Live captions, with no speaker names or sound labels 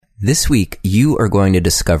This week, you are going to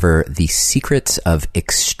discover the secrets of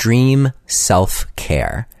extreme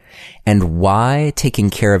self-care and why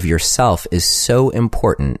taking care of yourself is so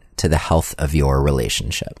important to the health of your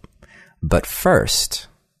relationship. But first,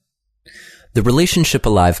 the Relationship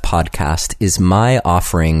Alive podcast is my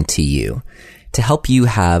offering to you to help you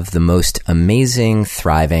have the most amazing,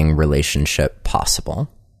 thriving relationship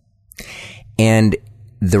possible. And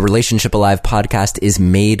the Relationship Alive podcast is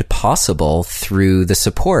made possible through the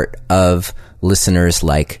support of listeners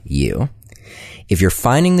like you. If you're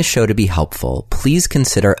finding the show to be helpful, please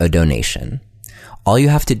consider a donation. All you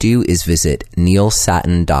have to do is visit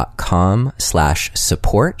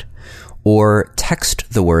neilsattin.com/support or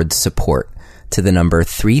text the word support to the number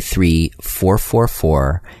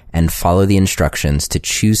 33444 and follow the instructions to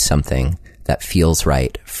choose something that feels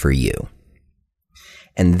right for you.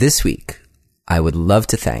 And this week, I would love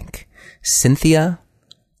to thank Cynthia,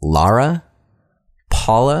 Lara,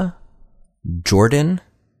 Paula, Jordan,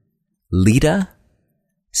 Lita,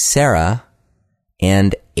 Sarah,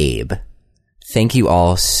 and Abe. Thank you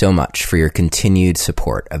all so much for your continued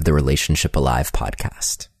support of the Relationship Alive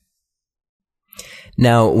podcast.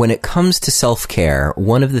 Now, when it comes to self-care,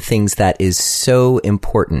 one of the things that is so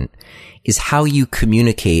important is how you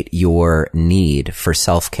communicate your need for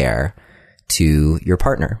self-care to your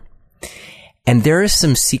partner. And there are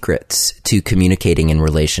some secrets to communicating in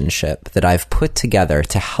relationship that I've put together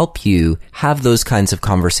to help you have those kinds of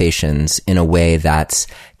conversations in a way that's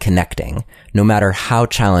connecting, no matter how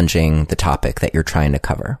challenging the topic that you're trying to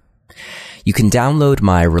cover. You can download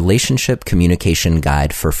my relationship communication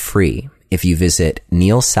guide for free if you visit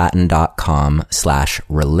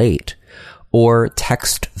neilsattin.com/relate or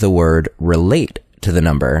text the word relate to the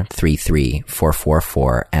number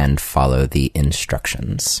 33444 and follow the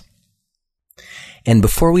instructions. And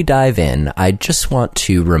before we dive in, I just want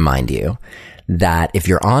to remind you that if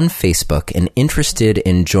you're on Facebook and interested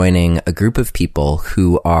in joining a group of people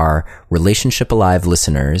who are Relationship Alive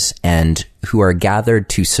listeners and who are gathered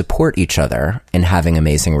to support each other in having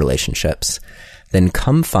amazing relationships, then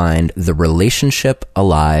come find the Relationship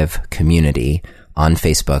Alive community on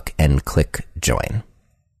Facebook and click join.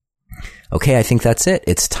 Okay, I think that's it.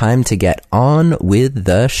 It's time to get on with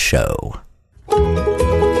the show.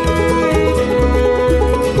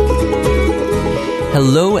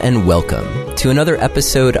 Hello and welcome to another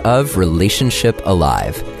episode of Relationship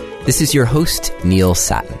Alive. This is your host, Neil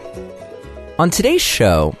Sattin. On today's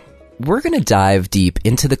show, we're going to dive deep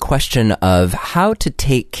into the question of how to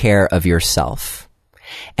take care of yourself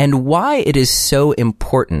and why it is so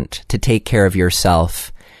important to take care of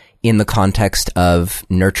yourself in the context of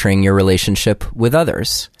nurturing your relationship with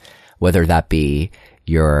others, whether that be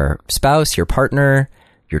your spouse, your partner,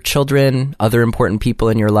 your children, other important people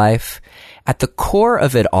in your life. At the core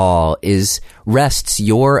of it all rests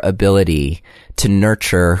your ability to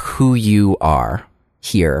nurture who you are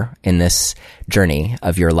here in this journey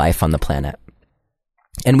of your life on the planet.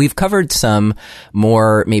 And we've covered some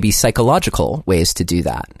more maybe psychological ways to do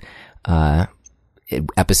that.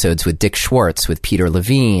 Episodes with Dick Schwartz, with Peter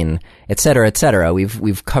Levine, et cetera, et cetera.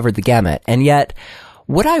 We've covered the gamut. And yet,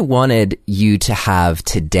 what I wanted you to have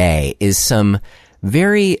today is some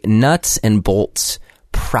very nuts and bolts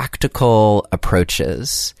practical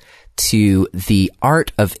approaches to the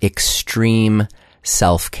art of extreme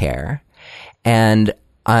self-care. And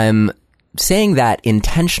I'm saying that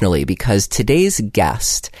intentionally because today's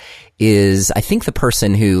guest is, I think, the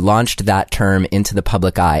person who launched that term into the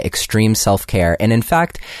public eye, extreme self-care. And in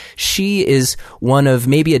fact, she is one of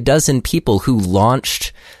maybe a dozen people who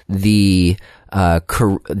launched the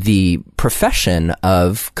profession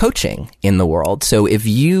of coaching in the world. So if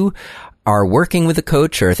you are working with a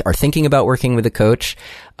coach or are thinking about working with a coach,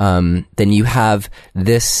 then you have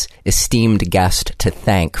this esteemed guest to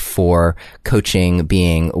thank for coaching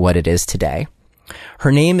being what it is today.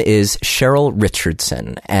 Her name is Cheryl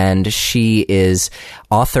Richardson, and she is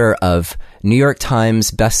author of New York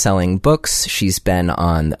Times best-selling books. She's been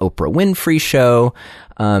on the Oprah Winfrey Show.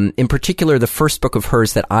 In particular, the first book of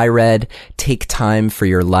hers that I read, Take Time for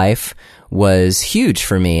Your Life, was huge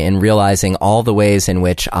for me in realizing all the ways in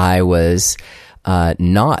which I was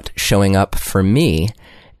not showing up for me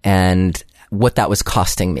and what that was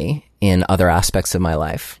costing me in other aspects of my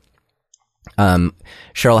life.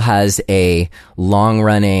 Cheryl has a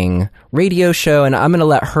long-running radio show, and I'm going to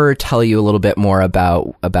let her tell you a little bit more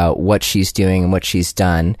about what she's doing and what she's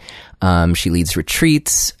done. She leads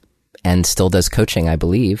retreats and still does coaching, I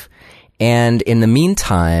believe. And in the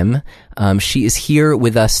meantime, she is here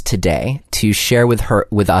with us today to share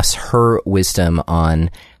with us her wisdom on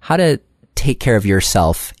how to take care of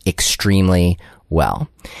yourself extremely well.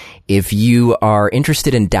 If you are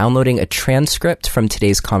interested in downloading a transcript from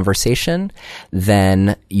today's conversation,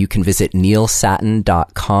 then you can visit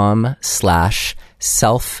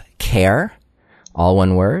neilsattin.com/self-care, all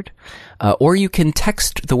one word. Or you can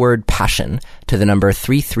text the word passion to the number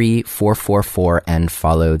 33444 and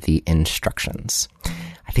follow the instructions.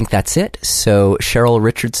 I think that's it. So Cheryl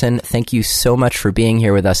Richardson, thank you so much for being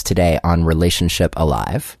here with us today on Relationship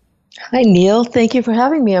Alive. Hi, Neil. Thank you for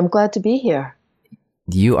having me. I'm glad to be here.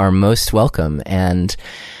 You are most welcome. And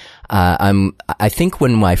I think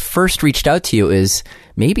when I first reached out to you, it was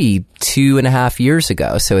maybe 2.5 years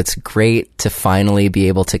ago. So it's great to finally be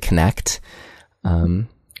able to connect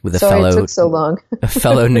with Sorry it took so long. a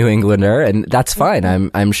fellow New Englander, and that's fine.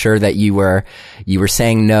 I'm sure that you were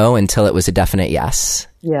saying no until it was a definite yes.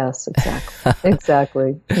 Yes,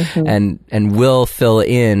 exactly. Mm-hmm. And we'll fill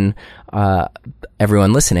in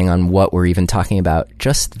everyone listening on what we're even talking about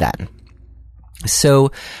just then.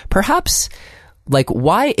 So perhaps,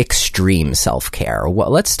 why extreme self-care?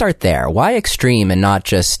 Let's start there. Why extreme and not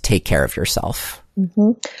just take care of yourself?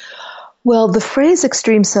 Mm-hmm. Well, the phrase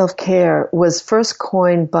extreme self-care was first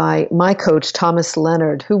coined by my coach, Thomas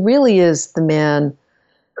Leonard, who really is the man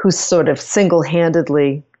who sort of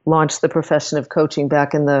single-handedly launched the profession of coaching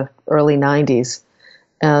back in the early 90s.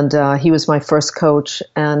 And he was my first coach,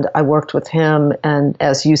 and I worked with him, and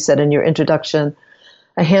as you said in your introduction,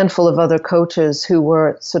 a handful of other coaches who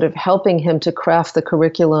were sort of helping him to craft the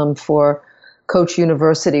curriculum for Coach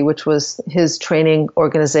University, which was his training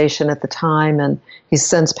organization at the time, and he's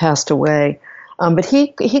since passed away. But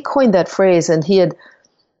he coined that phrase, and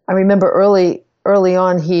I remember early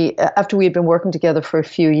on, after we had been working together for a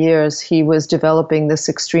few years, he was developing this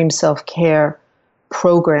extreme self-care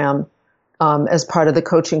program as part of the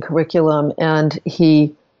coaching curriculum, and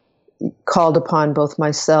he called upon both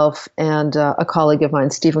myself and a colleague of mine,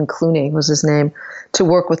 Stephen Clooney was his name, to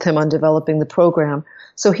work with him on developing the program.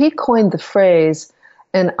 So he coined the phrase,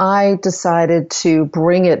 and I decided to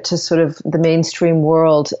bring it to sort of the mainstream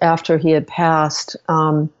world after he had passed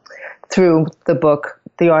through the book,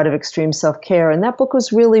 The Art of Extreme Self-Care. And that book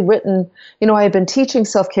was really written, I had been teaching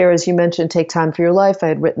self-care, as you mentioned, Take Time for Your Life. I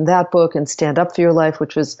had written that book, and Stand Up for Your Life,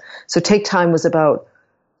 so Take Time was about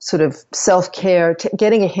sort of self-care,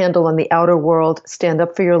 getting a handle on the outer world. Stand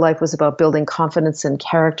Up for Your Life was about building confidence and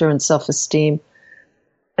character and self-esteem.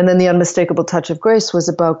 And then The Unmistakable Touch of Grace was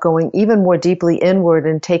about going even more deeply inward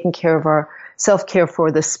and taking care of our self-care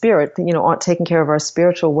for the spirit, taking care of our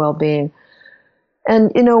spiritual well-being.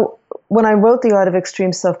 And, when I wrote The Art of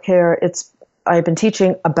Extreme Self-Care, I had been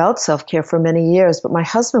teaching about self-care for many years, but my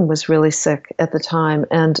husband was really sick at the time,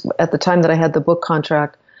 and at the time that I had the book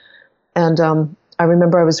contract. And I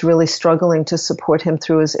remember I was really struggling to support him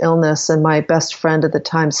through his illness, and my best friend at the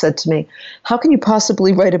time said to me, "How can you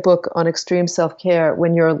possibly write a book on extreme self-care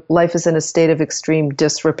when your life is in a state of extreme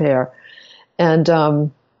disrepair?" And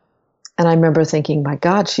I remember thinking, my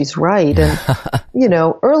God, she's right. And,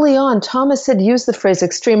 early on, Thomas had used the phrase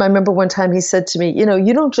extreme. I remember one time he said to me,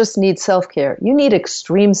 you don't just need self-care, you need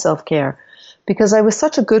extreme self-care. Because I was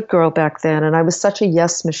such a good girl back then, and I was such a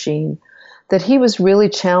yes machine, that he was really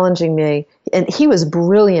challenging me. And he was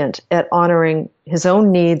brilliant at honoring his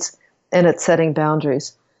own needs and at setting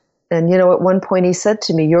boundaries. And, at one point he said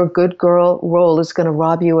to me, your good girl role is going to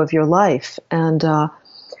rob you of your life. And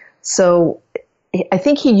so I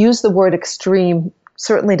think he used the word extreme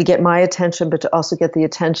certainly to get my attention, but to also get the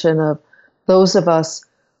attention of those of us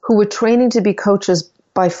who were training to be coaches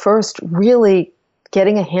by first really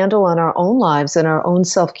getting a handle on our own lives and our own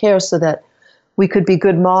self-care so that we could be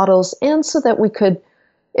good models, and so that we could,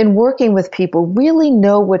 in working with people, really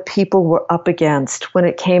know what people were up against when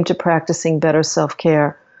it came to practicing better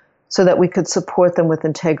self-care, so that we could support them with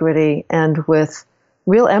integrity and with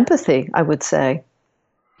real empathy, I would say.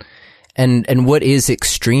 And what is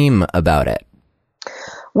extreme about it?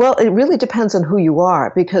 Well, it really depends on who you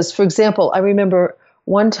are. Because, for example, I remember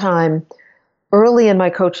one time early in my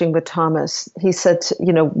coaching with Thomas, he said,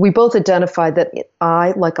 we both identified that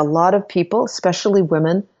I, like a lot of people, especially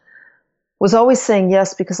women, was always saying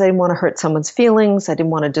yes because I didn't want to hurt someone's feelings. I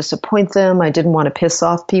didn't want to disappoint them. I didn't want to piss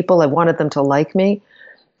off people. I wanted them to like me.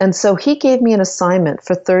 And so he gave me an assignment.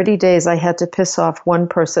 For 30 days, I had to piss off one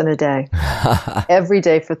person a day, every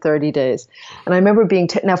day for 30 days. And I remember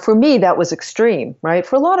now for me, that was extreme, right?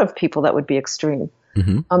 For a lot of people, that would be extreme.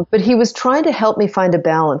 Mm-hmm. But he was trying to help me find a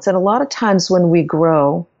balance. And a lot of times when we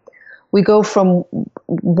grow, we go from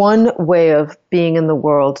one way of being in the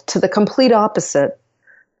world to the complete opposite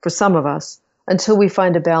for some of us until we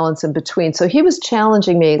find a balance in between. So he was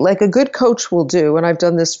challenging me like a good coach will do, and I've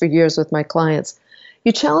done this for years with my clients.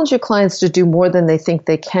 you challenge your clients to do more than they think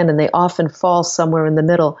they can, and they often fall somewhere in the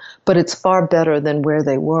middle, but it's far better than where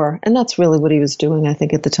they were. And that's really what he was doing, I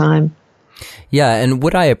think, at the time. Yeah, and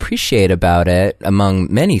what I appreciate about it,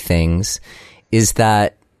 among many things, is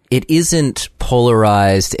that it isn't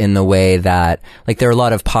polarized in the way that, like, there are a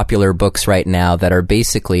lot of popular books right now that are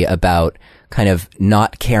basically about kind of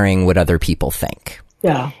not caring what other people think.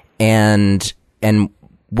 Yeah. And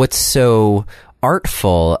what's so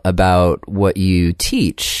artful about what you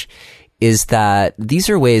teach is that these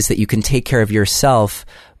are ways that you can take care of yourself,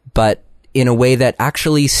 but in a way that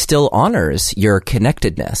actually still honors your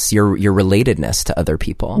connectedness, your relatedness to other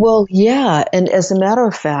people. Well, yeah. And as a matter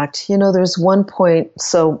of fact, there's one point.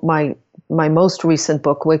 So my most recent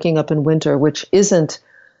book, Waking Up in Winter, which isn't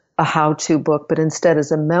a how-to book, but instead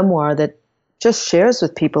is a memoir that just shares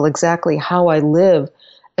with people exactly how I live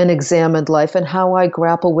an examined life and how I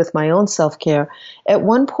grapple with my own self-care. At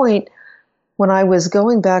one point, when I was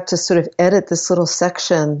going back to sort of edit this little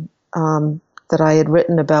section that I had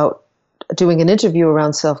written about doing an interview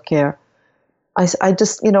around self-care, I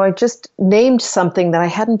just named something that I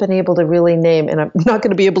hadn't been able to really name, and I'm not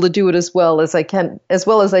going to be able to do it as well as I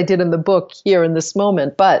did in the book here in this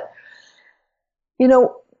moment. But,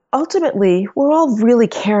 ultimately, we're all really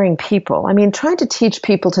caring people. I mean, trying to teach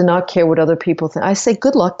people to not care what other people think, I say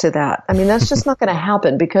good luck to that. I mean, that's just not going to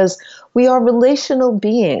happen because we are relational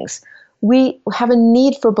beings. We have a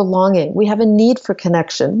need for belonging. We have a need for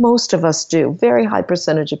connection. Most of us do, very high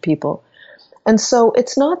percentage of people. And so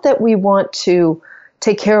it's not that we want to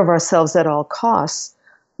take care of ourselves at all costs.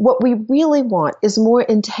 What we really want is more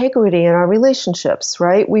integrity in our relationships,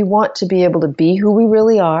 right? We want to be able to be who we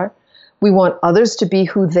really are. We want others to be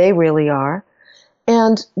who they really are.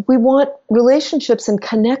 And we want relationships and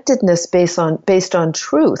connectedness based on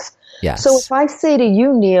truth. Yes. So if I say to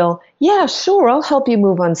you, Neil, yeah, sure, I'll help you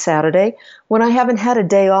move on Saturday, when I haven't had a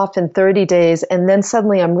day off in 30 days, and then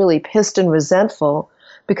suddenly I'm really pissed and resentful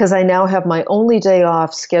because I now have my only day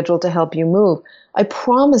off scheduled to help you move, I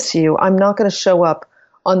promise you I'm not going to show up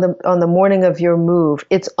on the morning of your move.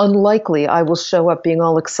 It's unlikely I will show up being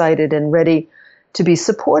all excited and ready to be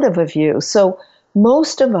supportive of you. So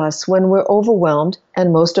most of us, when we're overwhelmed,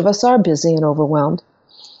 and most of us are busy and overwhelmed,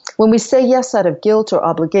 when we say yes out of guilt or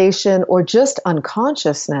obligation or just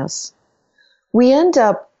unconsciousness, we end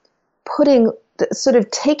up sort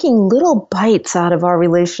of taking little bites out of our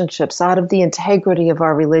relationships, out of the integrity of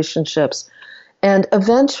our relationships. And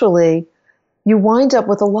eventually you wind up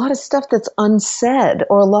with a lot of stuff that's unsaid,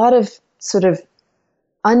 or a lot of sort of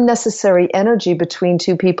unnecessary energy between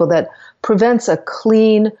two people that prevents a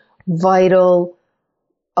clean, vital,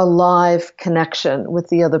 alive connection with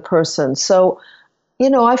the other person. So,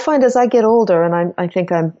 I find as I get older, and I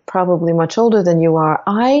think I'm probably much older than you are,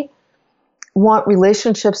 I want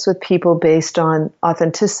relationships with people based on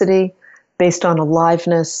authenticity, based on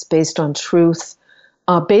aliveness, based on truth,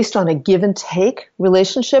 based on a give and take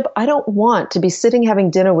relationship. I don't want to be sitting having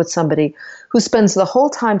dinner with somebody who spends the whole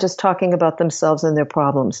time just talking about themselves and their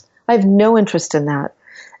problems. I have no interest in that.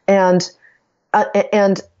 And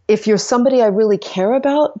if you're somebody I really care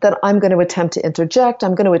about, then I'm going to attempt to interject.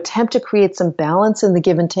 I'm going to attempt to create some balance in the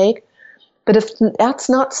give and take. But if that's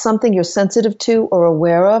not something you're sensitive to or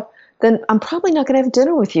aware of, then I'm probably not going to have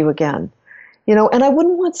dinner with you again. And I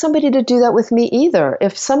wouldn't want somebody to do that with me either.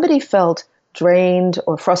 If somebody felt drained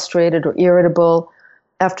or frustrated or irritable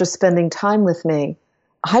after spending time with me,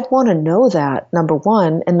 I'd want to know that, number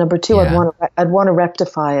one. And number two, Yeah. I'd want to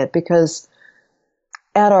rectify it, because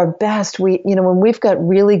at our best, when we've got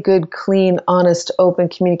really good, clean, honest, open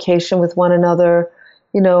communication with one another,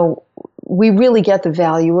 we really get the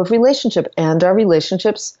value of relationship, and our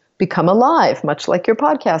relationships become alive, much like your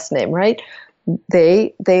podcast name, right?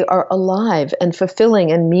 They are alive and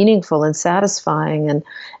fulfilling and meaningful and satisfying. And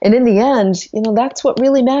in the end, that's what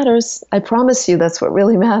really matters. I promise you that's what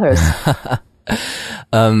really matters.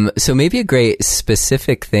 So maybe a great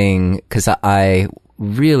specific thing, because I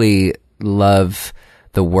really love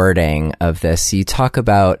the wording of this. You talk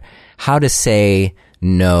about how to say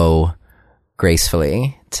no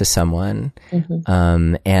gracefully to someone,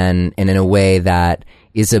 and in a way that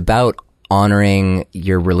is about honoring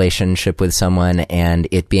your relationship with someone and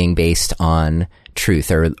it being based on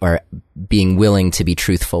truth, or being willing to be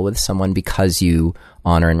truthful with someone because you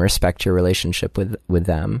honor and respect your relationship with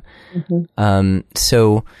them.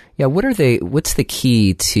 So yeah, what's the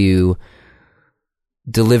key to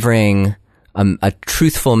delivering a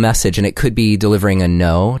truthful message? And it could be delivering a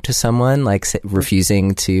no to someone, like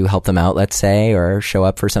refusing to help them out, let's say, or show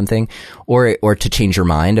up for something, or to change your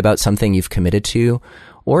mind about something you've committed to.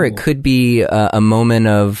 Or it could be a moment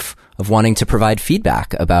of of wanting to provide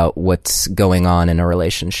feedback about what's going on in a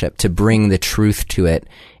relationship, to bring the truth to it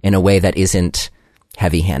in a way that isn't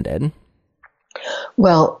heavy-handed?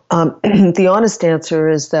 Well, the honest answer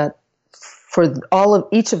is that for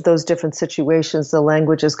each of those different situations, the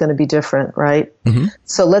language is going to be different, right? Mm-hmm.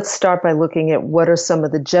 So let's start by looking at what are some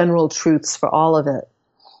of the general truths for all of it.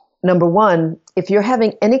 Number one, if you're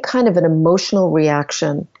having any kind of an emotional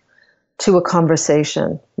reaction to a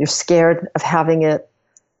conversation, you're scared of having it,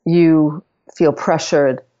 you feel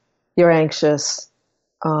pressured, you're anxious,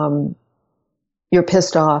 you're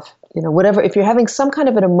pissed off, whatever. If you're having some kind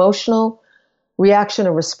of an emotional reaction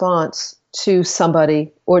or response to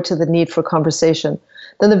somebody or to the need for conversation,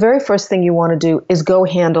 then the very first thing you want to do is go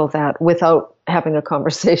handle that without having a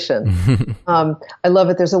conversation. I love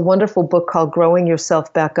it. There's a wonderful book called Growing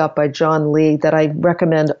Yourself Back Up by John Lee that I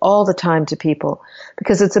recommend all the time to people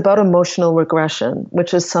because it's about emotional regression,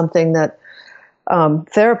 which is something that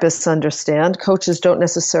therapists understand. Coaches don't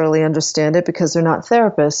necessarily understand it because they're not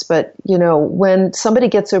therapists. But, when somebody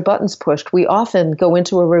gets their buttons pushed, we often go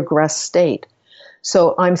into a regress state.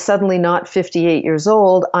 So I'm suddenly not 58 years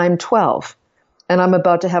old, I'm 12. And I'm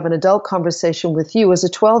about to have an adult conversation with you as a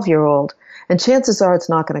 12-year-old. And chances are it's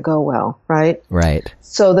not going to go well, right? Right.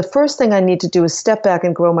 So the first thing I need to do is step back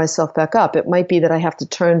and grow myself back up. It might be that I have to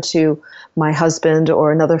turn to my husband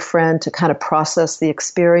or another friend to kind of process the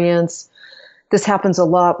experience. This happens a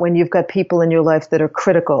lot when you've got people in your life that are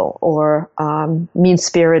critical or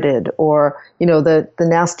mean-spirited or, the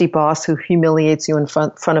nasty boss who humiliates you in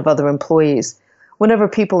front of other employees. Whenever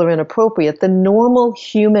people are inappropriate, the normal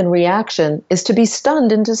human reaction is to be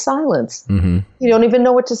stunned into silence. Mm-hmm. You don't even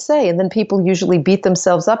know what to say. And then people usually beat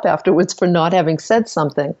themselves up afterwards for not having said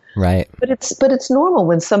something. Right. But it's normal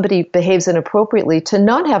when somebody behaves inappropriately to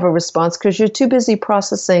not have a response because you're too busy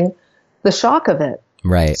processing the shock of it.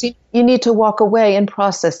 Right. So you need to walk away and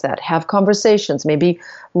process that. Have conversations. Maybe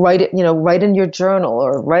write it, write in your journal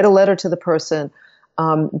or write a letter to the person.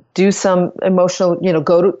 Do some emotional,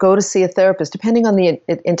 go to see a therapist, depending on the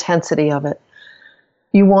intensity of it.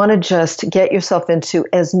 You want to just get yourself into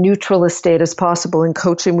as neutral a state as possible. In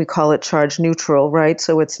coaching, we call it charge neutral, right?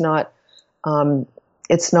 So it's not an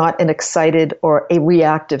excited or a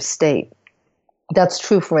reactive state. That's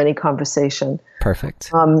true for any conversation. Perfect.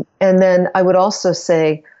 And then I would also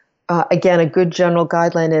say, again, a good general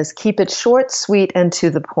guideline is keep it short, sweet, and to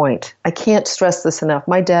the point. I can't stress this enough.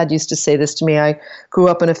 My dad used to say this to me. I grew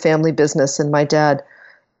up in a family business, and my dad,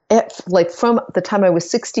 from the time I was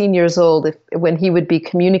 16 years old, when he would be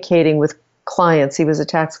communicating with clients, he was a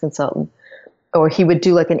tax consultant, or he would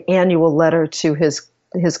do like an annual letter to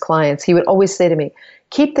his clients, he would always say to me,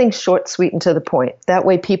 keep things short, sweet, and to the point. That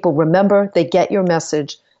way people remember, they get your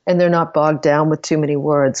message, and they're not bogged down with too many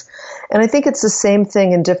words. And I think it's the same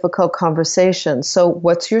thing in difficult conversations. So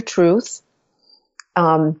what's your truth?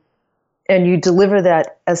 And you deliver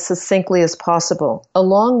that as succinctly as possible.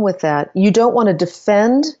 Along with that, you don't want to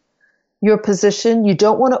defend your position. You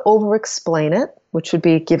don't want to over-explain it, which would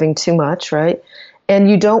be giving too much, right? And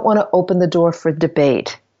you don't want to open the door for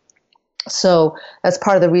debate. So that's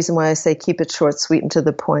part of the reason why I say keep it short, sweet, and to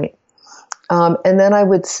the point. And then I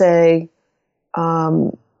would say,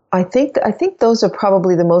 I think those are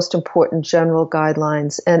probably the most important general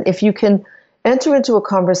guidelines. And if you can enter into a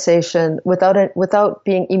conversation without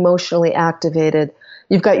being emotionally activated,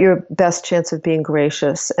 you've got your best chance of being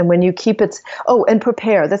gracious. And when you keep it, and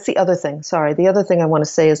prepare. That's the other thing. Sorry. The other thing I want to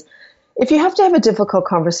say is if you have to have a difficult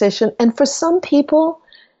conversation, and for some people,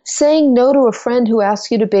 saying no to a friend who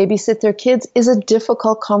asks you to babysit their kids is a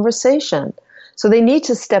difficult conversation. So they need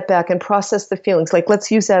to step back and process the feelings. Like, let's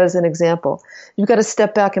use that as an example. You've got to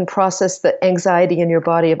step back and process the anxiety in your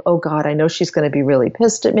body of, oh God, I know she's going to be really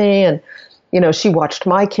pissed at me. And, she watched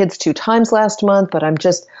my kids 2 times last month, but I'm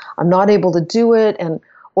not able to do it.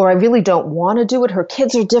 Or I really don't want to do it. Her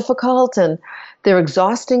kids are difficult and they're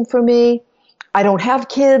exhausting for me. I don't have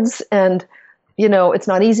kids and, it's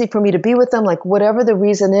not easy for me to be with them. Like, whatever the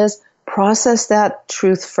reason is, process that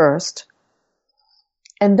truth first.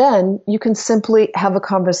 And then you can simply have a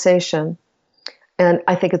conversation. And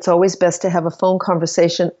I think it's always best to have a phone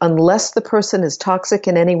conversation unless the person is toxic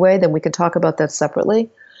in any way, then we can talk about that separately.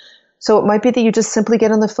 So it might be that you just simply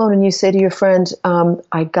get on the phone and you say to your friend,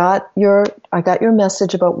 I got your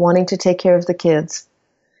message about wanting to take care of the kids,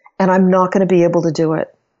 and I'm not going to be able to do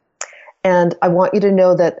it. And I want you to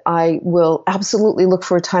know that I will absolutely look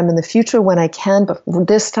for a time in the future when I can, but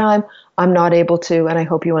this time I'm not able to, and I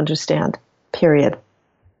hope you understand. Period.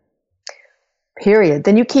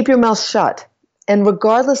 Then you keep your mouth shut. And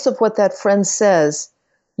regardless of what that friend says,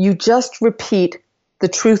 you just repeat the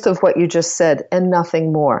truth of what you just said and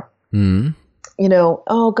nothing more. Mm.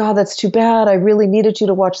 oh God, that's too bad. I really needed you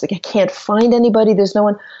to watch. I can't find anybody. There's no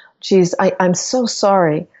one. Geez, I'm so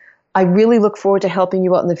sorry. I really look forward to helping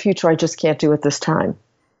you out in the future. I just can't do it this time.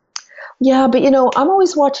 Yeah, but I'm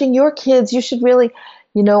always watching your kids. You should really,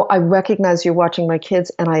 I recognize you're watching my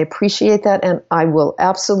kids and I appreciate that. And I will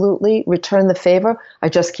absolutely return the favor. I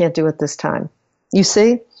just can't do it this time. You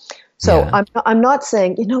see? So yeah. I'm not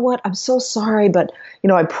saying, you know what, I'm so sorry, but,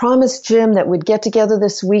 I promised Jim that we'd get together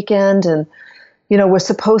this weekend and, we're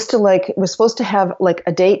supposed to have like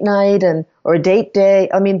a date night or a date day.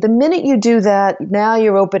 I mean, the minute you do that, now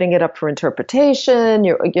you're opening it up for interpretation.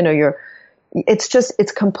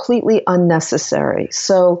 It's completely unnecessary.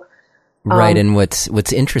 So, right. And what's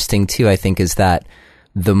interesting too, I think, is that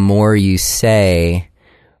the more you say,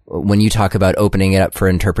 when you talk about opening it up for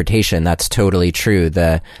interpretation, that's totally true.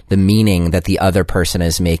 The meaning that the other person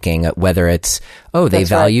is making, whether it's, oh, they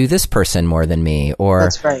value this person more than me, or,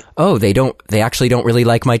 that's right. Oh, they actually don't really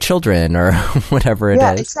like my children, or whatever it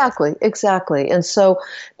is. Yeah, exactly. And so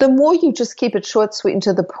the more you just keep it short, sweet, and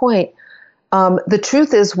to the point, the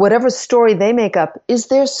truth is whatever story they make up is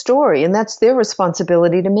their story, and that's their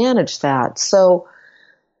responsibility to manage that. So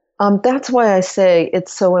that's why I say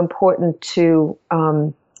it's so important to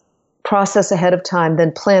process ahead of time,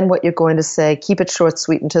 then plan what you're going to say, keep it short,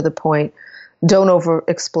 sweet, and to the point. Don't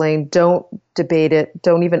over-explain, don't debate it,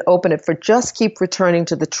 don't even open it, just keep returning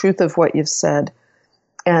to the truth of what you've said,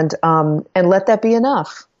 and let that be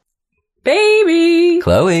enough. Baby!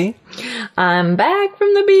 Chloe! I'm back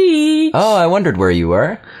from the beach. Oh, I wondered where you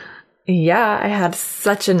were. Yeah, I had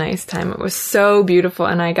such a nice time. It was so beautiful,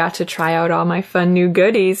 and I got to try out all my fun new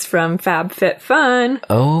goodies from FabFitFun.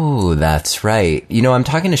 Oh, that's right. I'm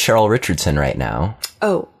talking to Cheryl Richardson right now.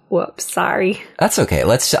 Oh, whoops, sorry. That's okay.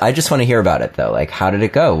 I just want to hear about it, though. Like, how did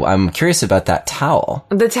it go? I'm curious about that towel.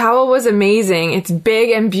 The towel was amazing. It's big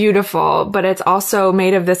and beautiful, but it's also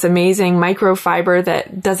made of this amazing microfiber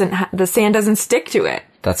that the sand doesn't stick to it.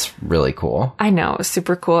 That's really cool. I know. It was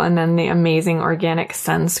super cool. And then the amazing organic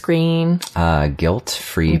sunscreen.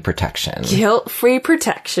 Guilt-free protection. Guilt-free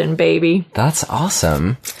protection, baby. That's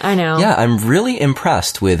awesome. I know. Yeah, I'm really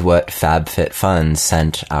impressed with what FabFitFun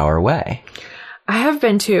sent our way. I have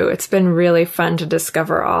been too. It's been really fun to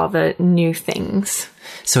discover all the new things.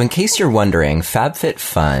 So in case you're wondering,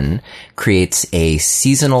 FabFitFun creates a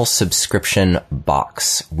seasonal subscription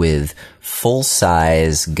box with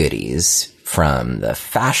full-size goodies from the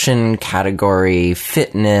fashion category,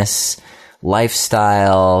 fitness,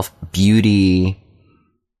 lifestyle, beauty,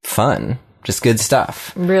 fun, just good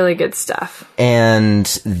stuff. Really good stuff.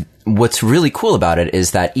 And what's really cool about it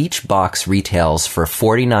is that each box retails for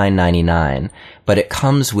 $49.99, but it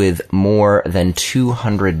comes with more than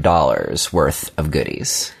 $200 worth of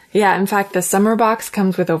goodies. Yeah, in fact, the summer box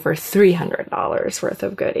comes with over $300 worth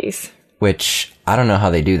of goodies. Which, I don't know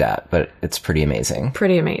how they do that, but it's pretty amazing.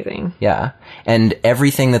 Pretty amazing. Yeah. And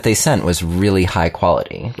everything that they sent was really high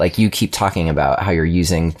quality. Like, you keep talking about how you're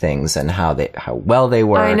using things and how well they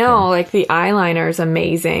work. I know, like the eyeliner is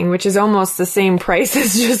amazing, which is almost the same price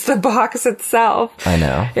as just the box itself. I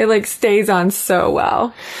know. It stays on so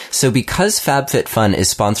well. So because FabFitFun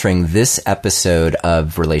is sponsoring this episode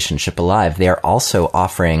of Relationship Alive, they are also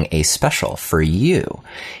offering a special for you.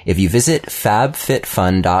 If you visit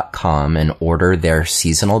fabfitfun.com and order their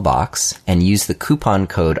seasonal box and use the coupon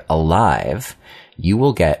code ALIVE, you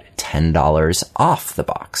will get $10 off the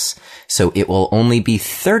box. So it will only be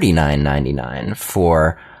 $39.99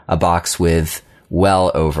 for a box with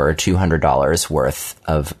well over $200 worth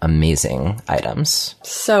of amazing items.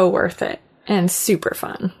 So worth it and super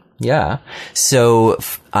fun. Yeah. So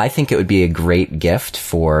I think it would be a great gift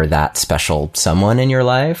for that special someone in your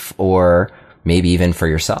life, or maybe even for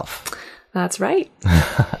yourself. That's right.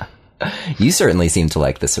 You certainly seem to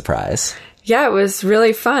like the surprise. Yeah, it was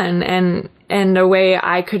really fun and a way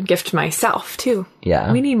I could gift myself too.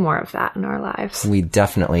 Yeah. We need more of that in our lives. We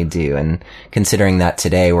definitely do. And considering that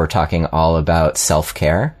today we're talking all about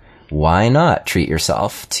self-care, why not treat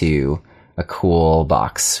yourself to a cool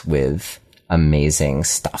box with amazing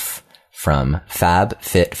stuff from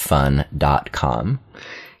fabfitfun.com.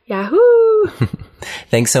 Yahoo!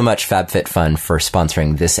 Thanks so much, FabFitFun, for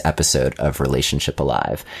sponsoring this episode of Relationship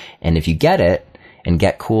Alive. And if you get it and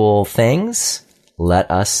get cool things,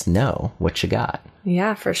 let us know what you got.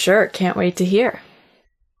 Yeah, for sure. Can't wait to hear.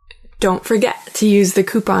 Don't forget to use the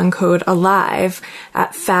coupon code ALIVE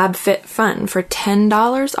at FabFitFun for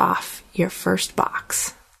 $10 off your first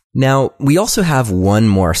box. Now, we also have one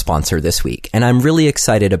more sponsor this week, and I'm really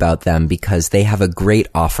excited about them because they have a great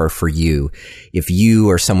offer for you if you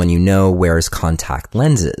or someone you know wears contact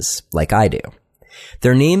lenses, like I do.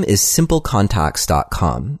 Their name is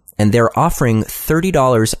simplecontacts.com, and they're offering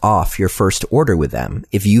 $30 off your first order with them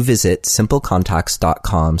if you visit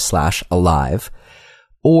simplecontacts.com/alive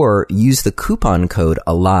or use the coupon code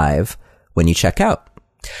ALIVE when you check out.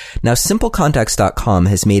 Now, simplecontacts.com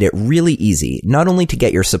has made it really easy not only to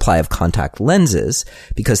get your supply of contact lenses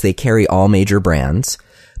because they carry all major brands,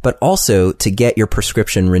 but also to get your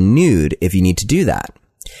prescription renewed if you need to do that.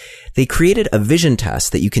 They created a vision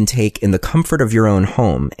test that you can take in the comfort of your own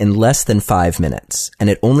home in less than 5 minutes, and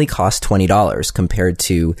it only costs $20 compared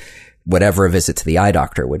to whatever a visit to the eye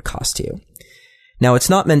doctor would cost you. Now, it's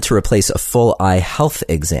not meant to replace a full eye health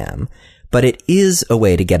exam, but it is a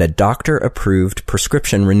way to get a doctor-approved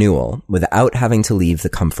prescription renewal without having to leave the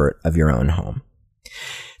comfort of your own home.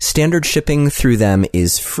 Standard shipping through them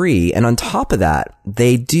is free, and on top of that,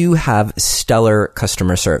 they do have stellar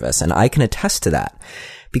customer service, and I can attest to that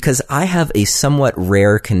because I have a somewhat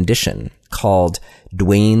rare condition called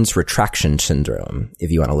Duane's retraction syndrome, if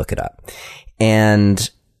you want to look it up. And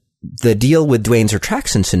the deal with Duane's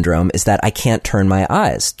retraction syndrome is that I can't turn my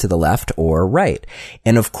eyes to the left or right.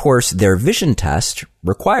 And of course, their vision test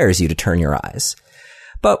requires you to turn your eyes.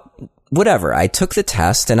 But whatever, I took the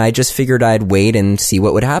test and I just figured I'd wait and see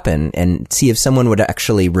what would happen and see if someone would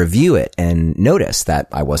actually review it and notice that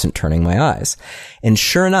I wasn't turning my eyes. And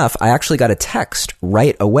sure enough, I actually got a text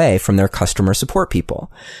right away from their customer support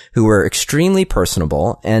people who were extremely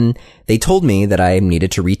personable, and they told me that I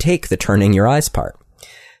needed to retake the turning your eyes part.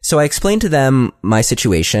 So I explained to them my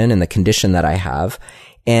situation and the condition that I have,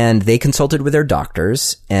 and they consulted with their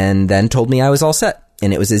doctors and then told me I was all set.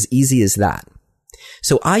 And it was as easy as that.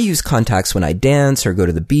 So I use contacts when I dance or go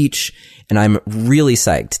to the beach, and I'm really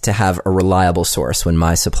psyched to have a reliable source when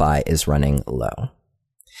my supply is running low.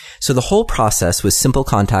 So the whole process with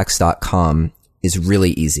simplecontacts.com is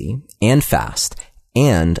really easy and fast.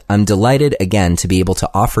 And I'm delighted again to be able to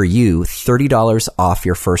offer you $30 off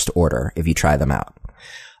your first order if you try them out.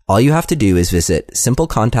 All you have to do is visit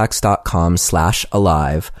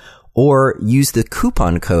simplecontacts.com/alive or use the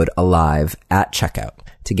coupon code ALIVE at checkout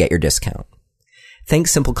to get your discount.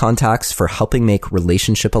 Thanks, Simple Contacts, for helping make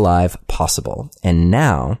Relationship Alive possible. And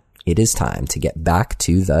now it is time to get back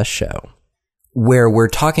to the show, where we're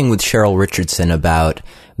talking with Cheryl Richardson about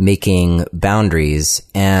making boundaries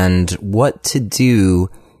and what to do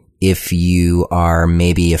if you are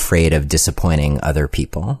maybe afraid of disappointing other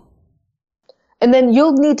people. And then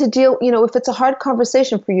you'll need to deal, if it's a hard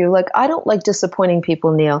conversation for you, like, I don't like disappointing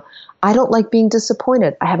people, Neil. I don't like being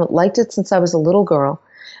disappointed. I haven't liked it since I was a little girl.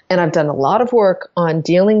 And I've done a lot of work on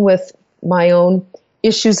dealing with my own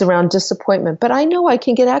issues around disappointment. But I know I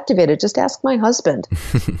can get activated. Just ask my husband.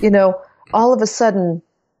 All of a sudden,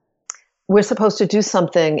 we're supposed to do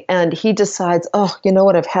something, and he decides, oh, you know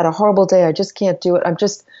what? I've had a horrible day. I just can't do it. I'm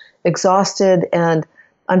just exhausted, and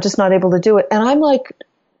I'm just not able to do it. And I'm like,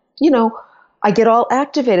 I get all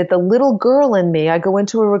activated. The little girl in me, I go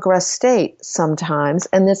into a regressed state sometimes.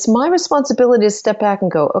 And it's my responsibility to step back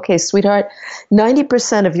and go, okay, sweetheart,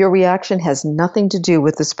 90% of your reaction has nothing to do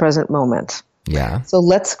with this present moment. Yeah. So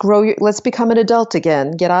let's become an adult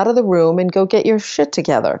again. Get out of the room and go get your shit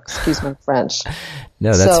together. Excuse my French.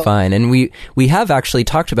 No, that's fine. And we have actually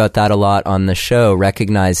talked about that a lot on the show,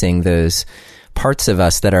 recognizing those parts of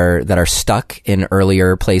us that are stuck in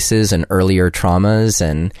earlier places and earlier traumas,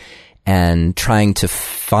 and trying to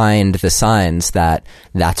find the signs that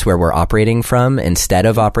that's where we're operating from instead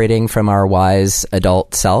of operating from our wise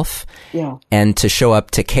adult self. Yeah. And to show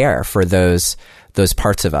up to care for those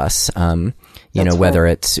parts of us. Whether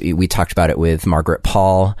it's, we talked about it with Margaret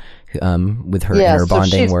Paul, with her inner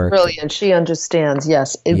bonding she's work. Brilliant. She understands.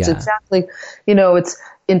 Yes. It's exactly, it's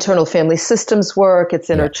internal family systems work. It's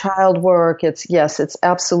inner child work. It's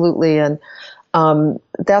absolutely. And,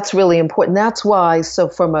 that's really important. That's why, so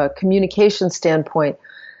from a communication standpoint,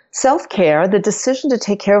 self-care, the decision to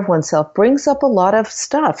take care of oneself, brings up a lot of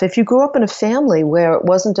stuff. If you grew up in a family where it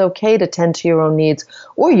wasn't okay to tend to your own needs,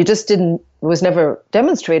 or you just was never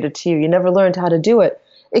demonstrated to you, you never learned how to do it,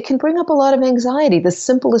 it can bring up a lot of anxiety. The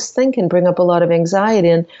simplest thing can bring up a lot of anxiety.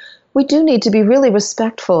 And we do need to be really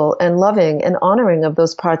respectful and loving and honoring of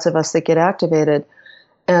those parts of us that get activated.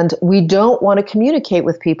 And we don't want to communicate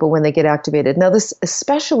with people when they get activated. Now, this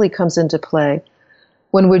especially comes into play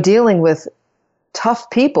when we're dealing with tough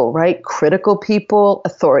people, right? Critical people,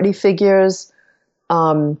 authority figures,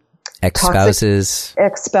 ex-spouses.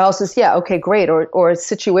 Ex-spouses, yeah, okay, great. Or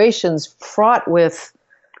situations fraught with,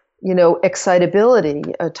 excitability,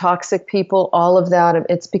 toxic people, all of that.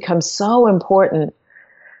 It's become so important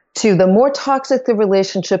to, the more toxic the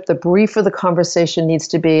relationship, the briefer the conversation needs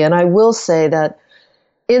to be. And I will say that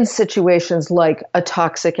in situations like a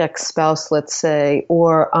toxic ex-spouse, let's say,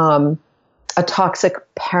 or a toxic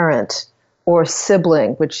parent or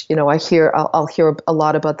sibling, which, I'll hear a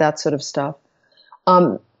lot about that sort of stuff.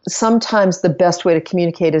 Sometimes the best way to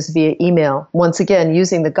communicate is via email. Once again,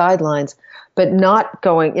 using the guidelines, but not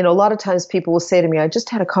going, a lot of times people will say to me, I just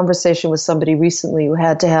had a conversation with somebody recently who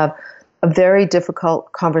had to have a very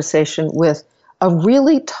difficult conversation with a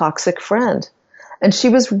really toxic friend. And she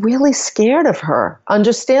was really scared of her,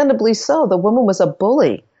 understandably so. The woman was a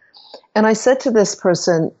bully. And I said to this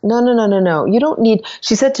person, no, you don't need,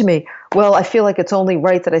 she said to me, well, I feel like it's only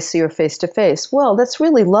right that I see her face to face. Well, that's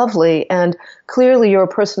really lovely. And clearly you're a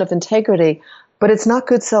person of integrity, but it's not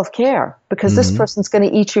good self-care because this person's going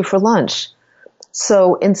to eat you for lunch.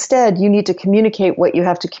 So instead, you need to communicate what you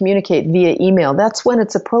have to communicate via email. That's when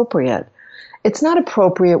it's appropriate. It's not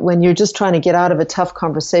appropriate when you're just trying to get out of a tough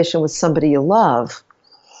conversation with somebody you love.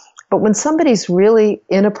 But when somebody's really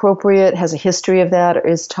inappropriate, has a history of that, or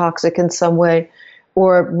is toxic in some way,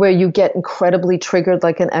 or where you get incredibly triggered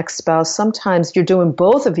like an ex-spouse, sometimes you're doing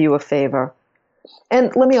both of you a favor.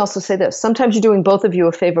 And let me also say this. Sometimes you're doing both of you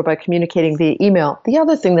a favor by communicating via email. The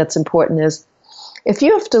other thing that's important is if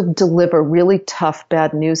you have to deliver really tough,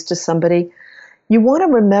 bad news to somebody, you want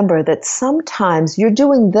to remember that sometimes you're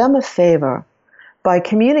doing them a favor by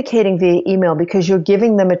communicating via email because you're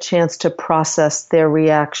giving them a chance to process their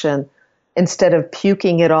reaction instead of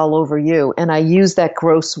puking it all over you. And I use that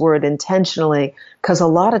gross word intentionally because a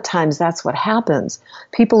lot of times that's what happens.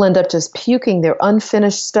 People end up just puking their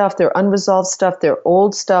unfinished stuff, their unresolved stuff, their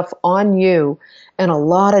old stuff on you. And a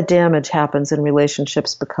lot of damage happens in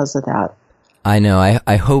relationships because of that. I know.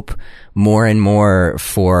 I hope more and more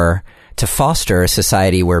to foster a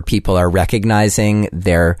society where people are recognizing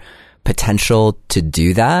their potential to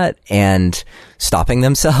do that and stopping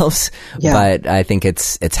themselves. Yeah. But I think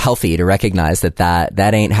it's healthy to recognize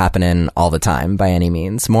that ain't happening all the time by any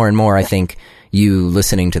means. More and more, I think you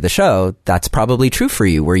listening to the show, that's probably true for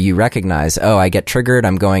you, where you recognize, oh, I get triggered,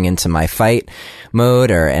 I'm going into my fight mode,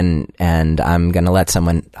 and I'm going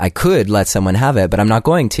to I could let someone have it, but I'm not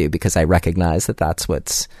going to because I recognize that that's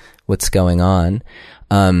what's going on.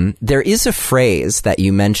 There is a phrase that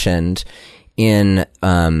you mentioned in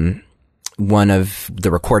one of the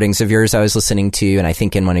recordings of yours I was listening to, and I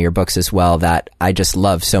think in one of your books as well, that I just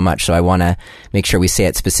love so much. So I want to make sure we say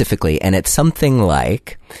it specifically. And it's something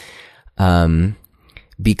like,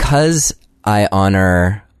 because I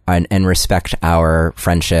honor and respect our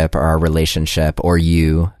friendship or our relationship or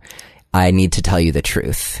you, I need to tell you the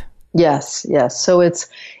truth. Yes. So it's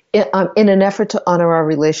in an effort to honor our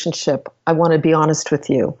relationship, I want to be honest with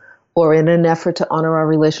you. Or in an effort to honor our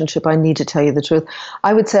relationship, I need to tell you the truth.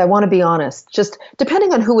 I would say I want to be honest. Just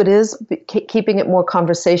depending on who it is, keeping it more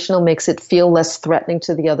conversational makes it feel less threatening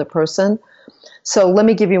to the other person. So let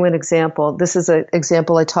me give you an example. This is an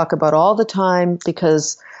example I talk about all the time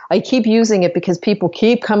because I keep using it because people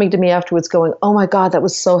keep coming to me afterwards going, oh my God, that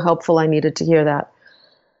was so helpful. I needed to hear that.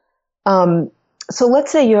 So let's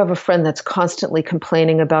say you have a friend that's constantly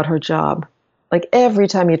complaining about her job. Like every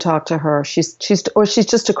time you talk to her, she's just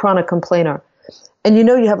a chronic complainer. And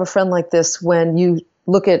you have a friend like this when you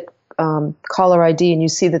look at caller ID and you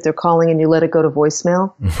see that they're calling and you let it go to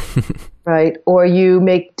voicemail, right? Or you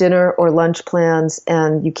make dinner or lunch plans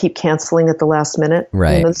and you keep canceling at the last minute.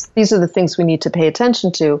 Right. These are the things we need to pay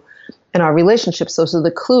attention to in our relationships. Those are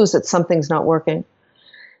the clues that something's not working.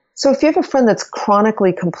 So if you have a friend that's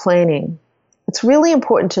chronically complaining, it's really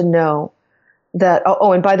important to know that,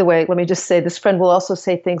 and by the way, let me just say, this friend will also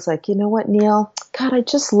say things like, you know what, Neil, God, I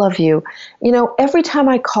just love you. Every time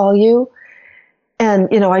I call you and,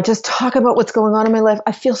 I just talk about what's going on in my life,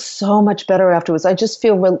 I feel so much better afterwards. I just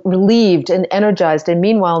feel relieved and energized. And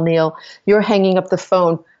meanwhile, Neil, you're hanging up the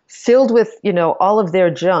phone filled with, all of their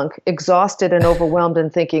junk, exhausted and overwhelmed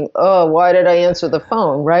and thinking, oh, why did I answer the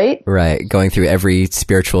phone, right? Right. Going through every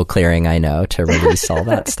spiritual clearing I know to release all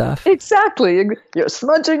that stuff. Exactly. You're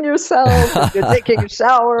smudging yourself, you're taking a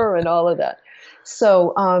shower and all of that.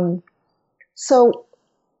 So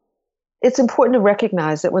it's important to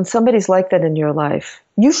recognize that when somebody's like that in your life,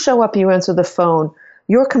 you show up, you answer the phone,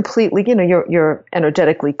 you're completely, you're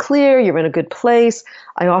energetically clear, you're in a good place.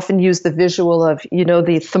 I often use the visual of,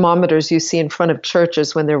 the thermometers you see in front of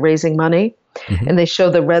churches when they're raising money, and they show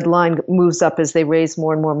the red line moves up as they raise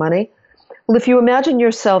more and more money. Well, if you imagine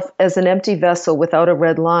yourself as an empty vessel without a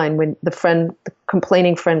red line, when the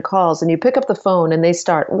complaining friend calls and you pick up the phone and they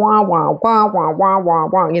start wah, wah, wah, wah, wah, wah,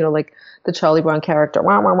 wah, like the Charlie Brown character,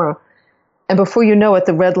 wah, wah, wah. And before you know it,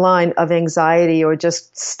 the red line of anxiety or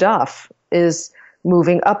just stuff is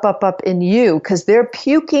moving up, up, up in you because they're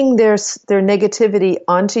puking their negativity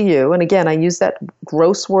onto you. And again, I use that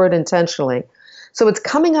gross word intentionally. So it's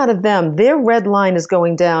coming out of them. Their red line is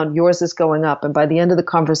going down, yours is going up. And by the end of the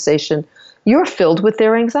conversation, you're filled with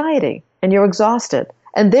their anxiety and you're exhausted.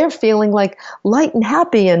 And they're feeling like light and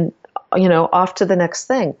happy and, off to the next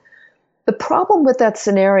thing. The problem with that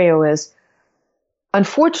scenario is,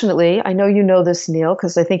 unfortunately, I know you know this, Neil,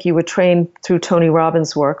 because I think you were trained through Tony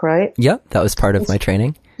Robbins' work, right? Yep, that was part of my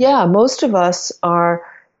training. Yeah, most of us are,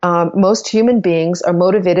 most human beings are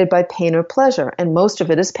motivated by pain or pleasure, and most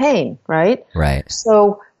of it is pain, right? Right.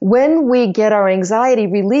 So when we get our anxiety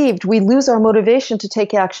relieved, we lose our motivation to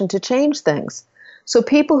take action to change things. So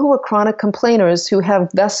people who are chronic complainers, who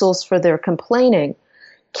have vessels for their complaining,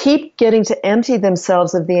 keep getting to empty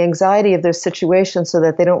themselves of the anxiety of their situation so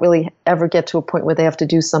that they don't really ever get to a point where they have to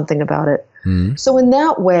do something about it. Mm-hmm. So in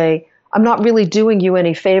that way, I'm not really doing you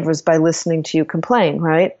any favors by listening to you complain,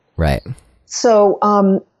 right? Right.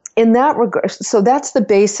 So in that regard, so that's the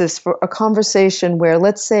basis for a conversation where,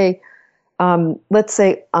 let's say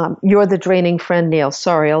you're the draining friend, Neil.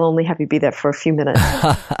 Sorry, I'll only have you be there for a few minutes.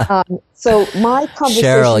 So my conversation...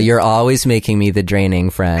 Cheryl, you're always making me the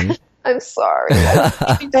draining friend. I'm sorry.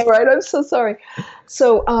 Right? I'm so sorry.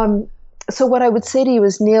 So what I would say to you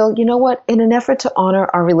is, Neil, you know what? In an effort to honor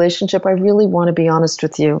our relationship, I really want to be honest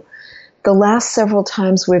with you. The last several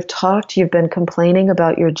times we've talked, you've been complaining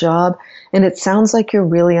about your job, and it sounds like you're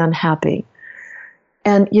really unhappy.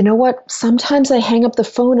 And you know what? Sometimes I hang up the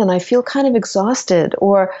phone and I feel kind of exhausted,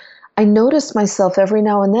 or I notice myself every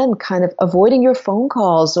now and then kind of avoiding your phone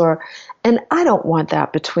calls, and I don't want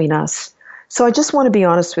that between us. So I just want to be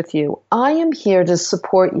honest with you. I am here to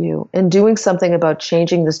support you in doing something about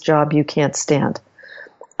changing this job you can't stand.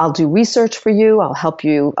 I'll do research for you. I'll help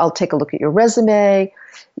you. I'll take a look at your resume.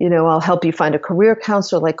 I'll help you find a career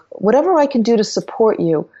counselor, like whatever I can do to support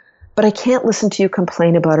you. But I can't listen to you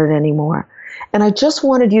complain about it anymore. And I just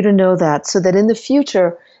wanted you to know that, so that in the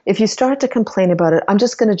future, if you start to complain about it, I'm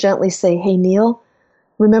just going to gently say, hey, Neil,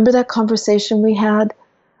 remember that conversation we had?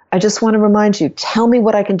 I just want to remind you, tell me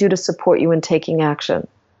what I can do to support you in taking action.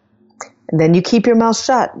 And then you keep your mouth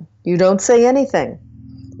shut. You don't say anything.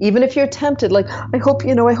 Even if you're tempted, like, I hope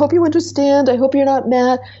you understand. I hope you're not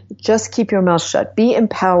mad. Just keep your mouth shut. Be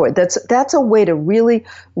empowered. That's a way to really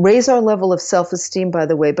raise our level of self-esteem, by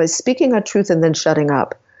the way, by speaking our truth and then shutting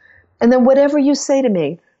up. And then whatever you say to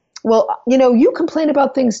me, well, you complain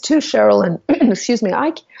about things too, Cheryl, and excuse me,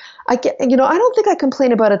 I get, I don't think I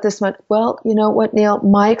complain about it this much. Well, you know what, Neil,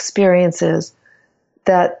 my experience is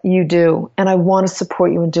that you do, and I want to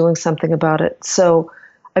support you in doing something about it. So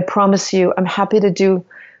I promise you, I'm happy to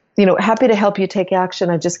happy to help you take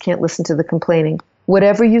action. I just can't listen to the complaining.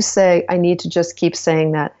 Whatever you say, I need to just keep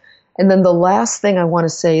saying that. And then the last thing I want to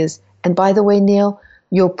say is, and by the way, Neil,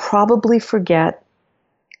 you'll probably forget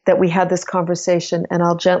that we had this conversation, and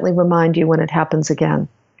I'll gently remind you when it happens again.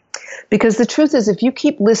 Because the truth is, if you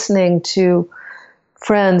keep listening to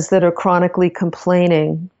friends that are chronically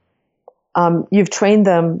complaining, you've trained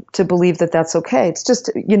them to believe that that's okay. It's just,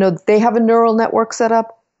 they have a neural network set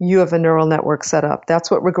up. You have a neural network set up. That's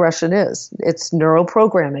what regression is. It's neural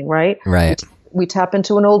programming, right? Right. We tap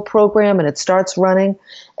into an old program and it starts running,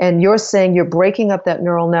 and you're saying you're breaking up that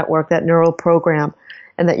neural network, that neural program,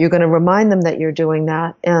 and that you're going to remind them that you're doing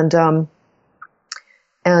that.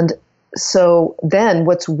 And so then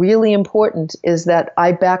what's really important is that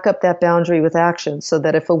I back up that boundary with action, so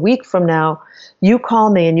that if a week from now you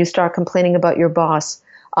call me and you start complaining about your boss,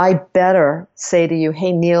 I better say to you,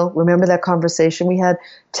 hey, Neil, remember that conversation we had?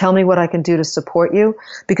 Tell me what I can do to support you.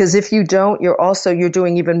 Because if you don't, you're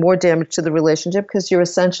doing even more damage to the relationship, because you're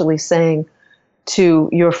essentially saying to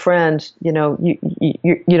your friend, you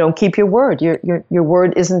don't keep your word. Your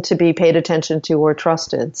word isn't to be paid attention to or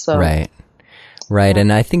trusted. So Right.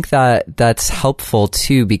 And I think that that's helpful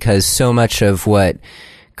too, because so much of what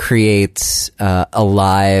creates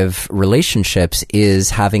alive relationships is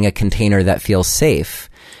having a container that feels safe.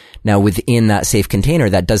 Now, within that safe container,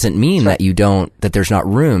 that doesn't mean that that there's not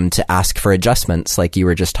room to ask for adjustments like you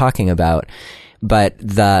were just talking about. But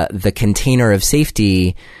the container of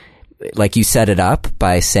safety, like you set it up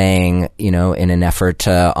by saying, in an effort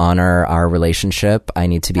to honor our relationship, I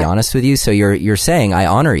need to be honest with you. So you're saying, I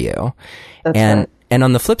honor you. That's right. And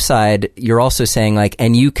on the flip side, you're also saying, like,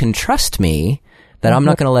 and you can trust me that I'm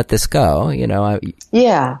not going to let this go,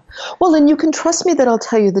 Yeah. Well, and you can trust me that I'll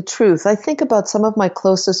tell you the truth. I think about some of my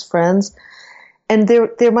closest friends, and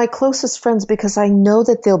they're my closest friends because I know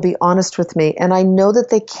that they'll be honest with me, and I know that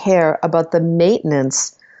they care about the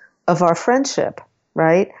maintenance of our friendship,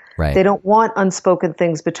 right? Right. They don't want unspoken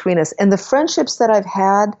things between us. And the friendships that I've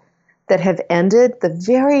had that have ended, the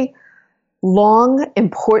very long,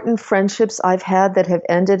 important friendships I've had that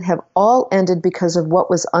have all ended because of what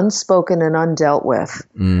was unspoken and undealt with.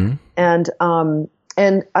 Mm.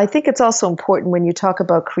 And I think it's also important when you talk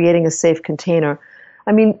about creating a safe container.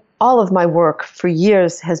 I mean, all of my work for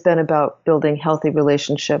years has been about building healthy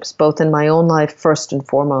relationships, both in my own life first and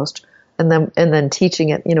foremost, and then teaching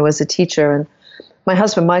it, as a teacher. And my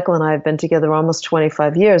husband Michael and I have been together almost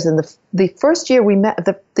 25 years. And the first year we met,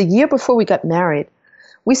 the year before we got married,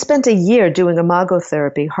 we spent a year doing imago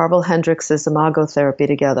therapy, Harville Hendrix's imago therapy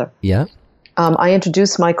together. Yeah. I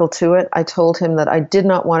introduced Michael to it. I told him that I did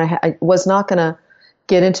not want to, I was not going to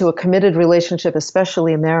get into a committed relationship,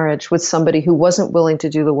 especially a marriage, with somebody who wasn't willing to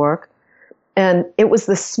do the work. And it was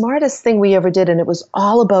the smartest thing we ever did. And it was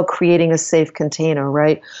all about creating a safe container,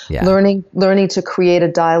 right? Yeah. Learning to create a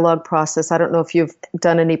dialogue process. I don't know if you've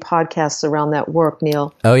done any podcasts around that work,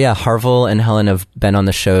 Neil. Oh yeah. Harville and Helen have been on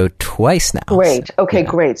the show twice now. Great. So, okay, yeah.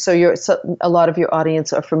 Great. So a lot of your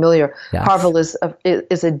audience are familiar. Yes. Harville is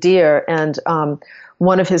a dear, and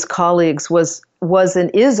one of his colleagues was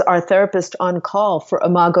and is our therapist on call for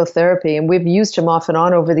imago therapy. And we've used him off and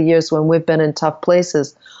on over the years when we've been in tough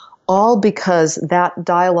places, all because that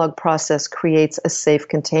dialogue process creates a safe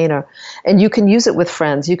container. And you can use it with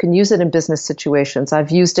friends. You can use it in business situations. I've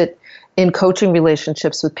used it in coaching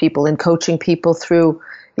relationships with people, in coaching people through,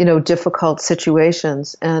 difficult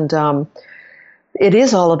situations. And it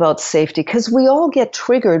is all about safety, because we all get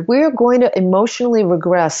triggered. We're going to emotionally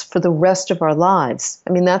regress for the rest of our lives.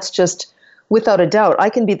 I mean, that's just without a doubt. I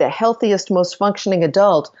can be the healthiest, most functioning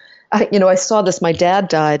adult. I saw this. My dad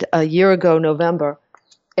died a year ago, November.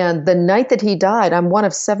 And the night that he died, I'm one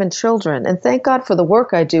of 7 children. And thank God for the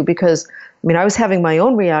work I do, because, I was having my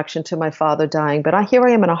own reaction to my father dying. But here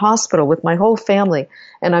I am in a hospital with my whole family.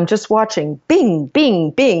 And I'm just watching bing,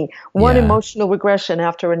 bing, bing, one emotional regression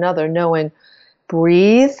after another, knowing,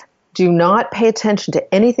 breathe. Do not pay attention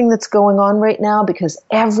to anything that's going on right now, because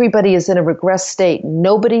everybody is in a regressed state.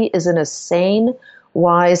 Nobody is in a sane,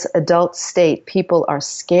 wise adult state. People are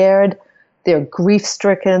scared. They're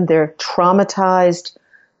grief-stricken. They're traumatized.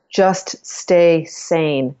 Just stay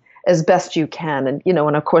sane as best you can. And,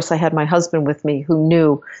 and of course I had my husband with me who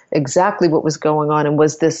knew exactly what was going on and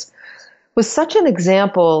was such an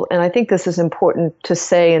example. And I think this is important to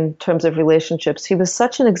say in terms of relationships. He was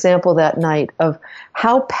such an example that night of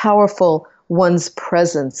how powerful one's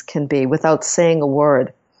presence can be without saying a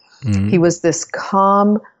word. Mm-hmm. He was this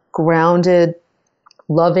calm, grounded,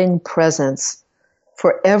 loving presence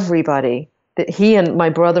for everybody. That he and my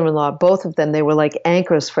brother-in-law, both of them, they were like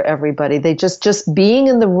anchors for everybody. They just being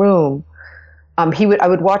in the room. I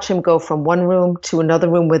would watch him go from one room to another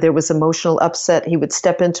room where there was emotional upset. He would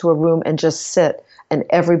step into a room and just sit, and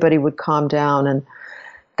everybody would calm down. And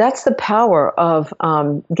that's the power of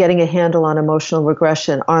getting a handle on emotional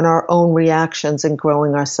regression, on our own reactions, and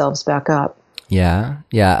growing ourselves back up. Yeah.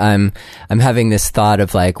 I'm having this thought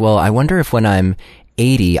of like, well, I wonder if when I'm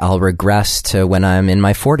 80, I'll regress to when I'm in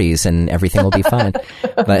my 40s and everything will be fine.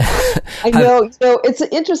 But I know, it's an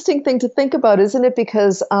interesting thing to think about, isn't it?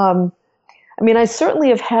 Because I certainly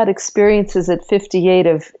have had experiences at 58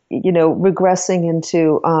 of, regressing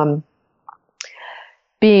into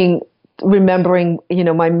remembering,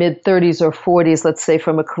 my mid 30s or 40s, let's say,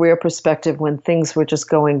 from a career perspective, when things were just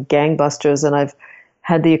going gangbusters, and I've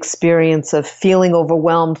had the experience of feeling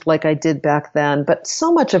overwhelmed like I did back then. But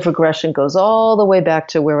so much of regression goes all the way back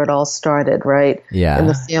to where it all started, right? Yeah. And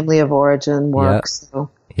the family of origin work. Yep. So,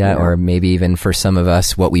 yeah, or maybe even for some of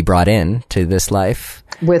us, what we brought in to this life.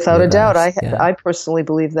 Without a doubt. I personally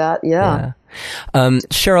believe that, yeah.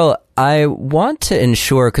 Cheryl, I want to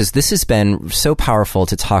ensure, because this has been so powerful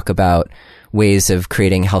to talk about ways of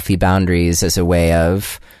creating healthy boundaries as a way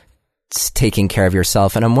of taking care of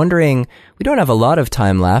yourself. And I'm wondering, we don't have a lot of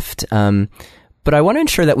time left, but I want to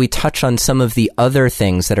ensure that we touch on some of the other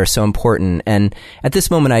things that are so important. And at this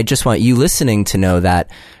moment, I just want you listening to know that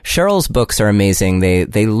Cheryl's books are amazing.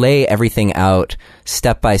 They lay everything out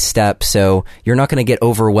step by step. So you're not going to get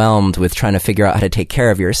overwhelmed with trying to figure out how to take care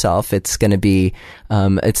of yourself. It's going to be,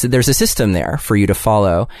 there's a system there for you to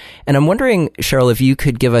follow. And I'm wondering, Cheryl, if you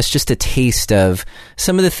could give us just a taste of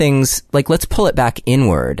some of the things, like let's pull it back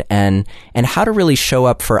inward and how to really show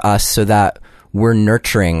up for us so that we're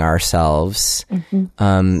nurturing ourselves.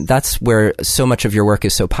 Mm-hmm. That's where so much of your work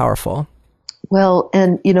is so powerful. Well,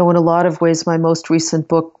 and, in a lot of ways, my most recent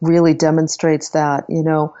book really demonstrates that,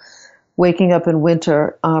 Waking Up in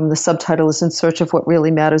Winter, the subtitle is In Search of What Really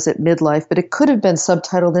Matters at Midlife, but it could have been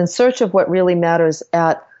subtitled In Search of What Really Matters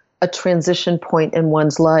at a Transition Point in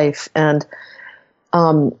One's Life. And,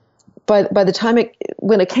 but by the time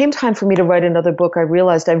when it came time for me to write another book, I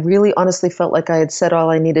realized I really honestly felt like I had said all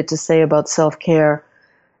I needed to say about self-care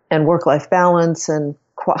and work-life balance and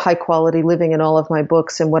high-quality living in all of my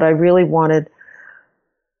books. And what I really wanted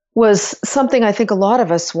was something I think a lot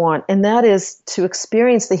of us want, and that is to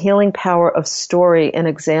experience the healing power of story and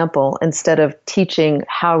example instead of teaching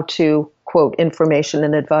how to quote information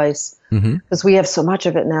and advice, because we have so much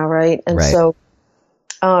of it now, right? And so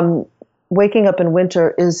Waking Up in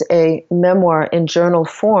Winter is a memoir in journal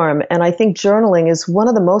form, and I think journaling is one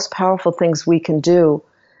of the most powerful things we can do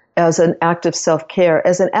as an act of self-care,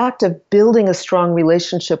 as an act of building a strong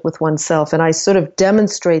relationship with oneself. And I sort of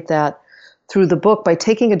demonstrate that through the book by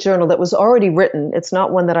taking a journal that was already written. It's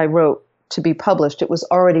not one that I wrote to be published. It was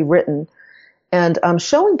already written. And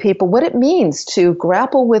showing people what it means to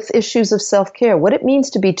grapple with issues of self-care, what it means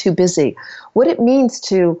to be too busy, what it means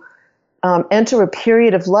to enter a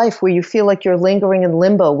period of life where you feel like you're lingering in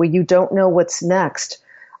limbo, where you don't know what's next.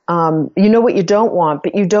 You know what you don't want,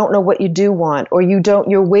 but you don't know what you do want, or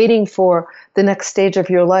you're waiting for the next stage of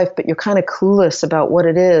your life, but you're kind of clueless about what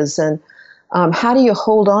it is. And how do you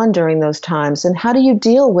hold on during those times? And how do you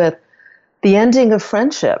deal with the ending of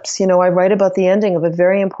friendships? You know, I write about the ending of a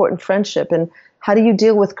very important friendship, and how do you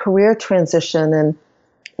deal with career transition and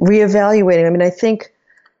reevaluating? I mean, I think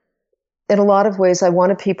in a lot of ways, I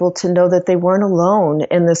wanted people to know that they weren't alone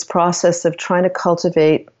in this process of trying to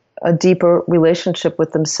cultivate a deeper relationship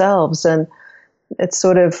with themselves. And it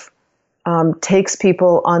sort of takes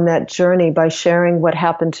people on that journey by sharing what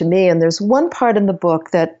happened to me. And there's one part in the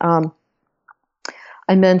book that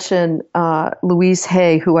I mentioned Louise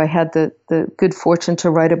Hay, who I had the good fortune to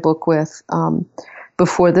write a book with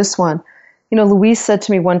before this one. You know, Louise said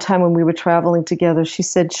to me one time when we were traveling together, she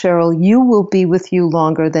said, "Cheryl, you will be with you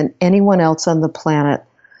longer than anyone else on the planet.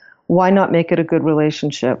 Why not make it a good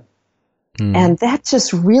relationship?" And that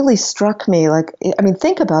just really struck me. Like, I mean,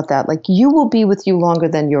 think about that. Like, you will be with you longer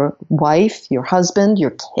than your wife, your husband,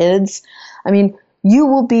 your kids. I mean, you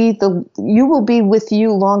will be with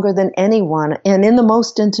you longer than anyone, and in the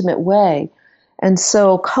most intimate way. And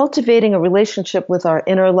so cultivating a relationship with our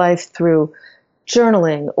inner life through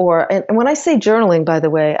journaling, and when I say journaling, by the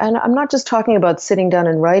way, and I'm not just talking about sitting down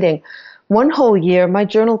and writing. One whole year, my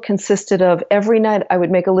journal consisted of every night I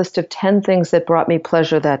would make a list of 10 things that brought me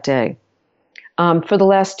pleasure that day. For the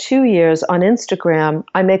last 2 years on Instagram,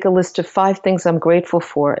 I make a list of 5 things I'm grateful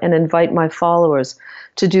for and invite my followers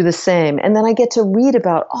to do the same. And then I get to read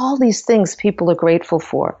about all these things people are grateful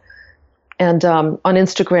for. And on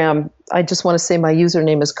Instagram, I just want to say my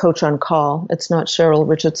username is Coach on Call. It's not Cheryl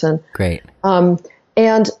Richardson. Great.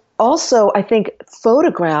 And also, I think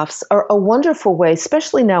photographs are a wonderful way,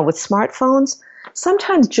 especially now with smartphones.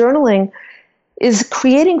 Sometimes journaling is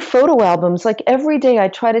creating photo albums. Like every day I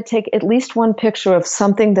try to take at least one picture of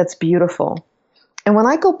something that's beautiful. And when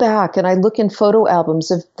I go back and I look in photo albums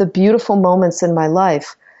of the beautiful moments in my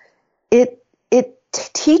life, it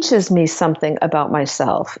teaches me something about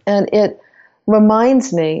myself. And it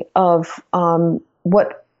reminds me of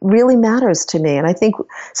what really matters to me. And I think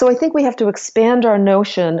we have to expand our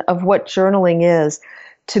notion of what journaling is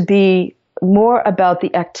to be more about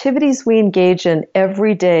the activities we engage in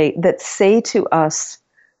every day that say to us,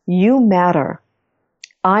 you matter.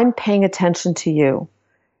 I'm paying attention to you.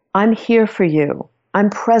 I'm here for you. I'm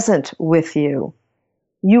present with you.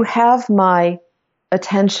 You have my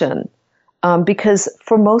attention. Because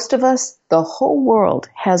for most of us, the whole world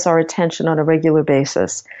has our attention on a regular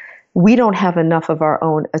basis. We don't have enough of our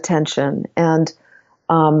own attention. And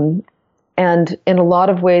in a lot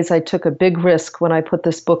of ways, I took a big risk when I put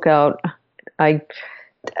this book out. I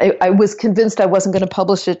was convinced I wasn't going to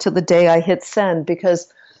publish it till the day I hit send,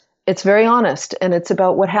 because it's very honest, and it's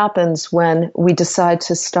about what happens when we decide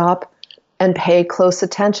to stop and pay close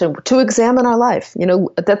attention, to examine our life. You know,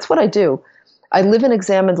 that's what I do. I live an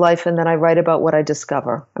examined life, and then I write about what I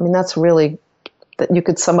discover. I mean, that's really, that you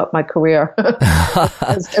could sum up my career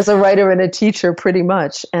as a writer and a teacher pretty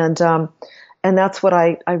much. And that's what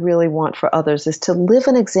I really want for others, is to live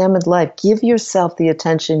an examined life. Give yourself the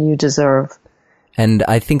attention you deserve. And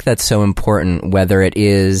I think that's so important, whether it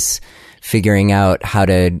is figuring out how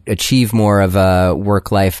to achieve more of a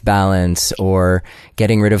work-life balance, or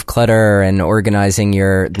getting rid of clutter and organizing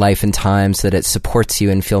your life and time so that it supports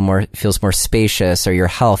you and feels more spacious, or your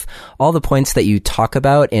health, all the points that you talk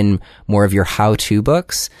about in more of your how-to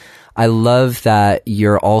books. I love that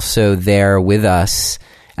you're also there with us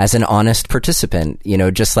as an honest participant, you know,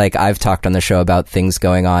 just like I've talked on the show about things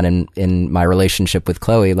going on in my relationship with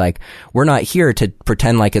Chloe. Like, we're not here to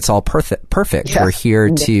pretend like it's all perfect. Yeah. We're here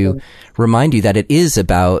to remind you that it is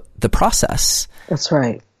about the process. That's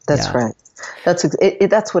right. That's right.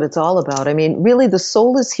 That's what it's all about. I mean, really, the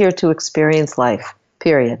soul is here to experience life,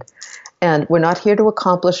 period. And we're not here to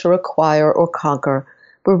accomplish or acquire or conquer.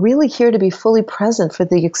 We're really here to be fully present for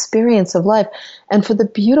the experience of life and for the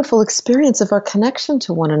beautiful experience of our connection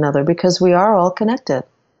to one another, because we are all connected.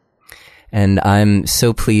 And I'm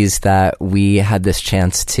so pleased that we had this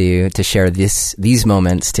chance to share these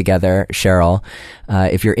moments together, Cheryl.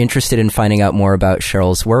 If you're interested in finding out more about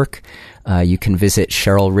Cheryl's work, you can visit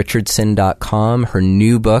CherylRichardson.com. Her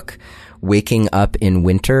new book, Waking Up in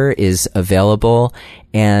Winter, is available,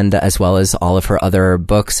 and as well as all of her other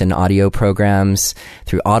books and audio programs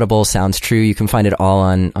through Audible, Sounds True. You can find it all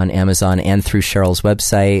on Amazon and through Cheryl's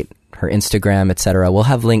website, her Instagram, etc. We'll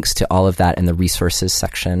have links to all of that in the resources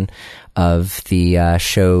section of the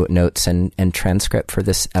show notes and transcript for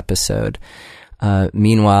this episode.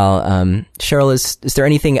 Meanwhile, Cheryl, is there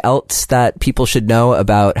anything else that people should know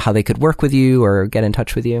about how they could work with you or get in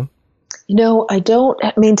touch with you? You know, I don't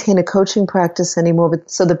maintain a coaching practice anymore, but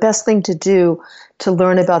so the best thing to do to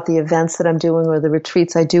learn about the events that I'm doing or the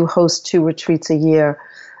retreats, I do host 2 retreats a year.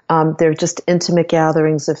 They're just intimate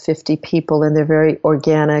gatherings of 50 people, and they're very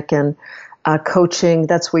organic, and coaching,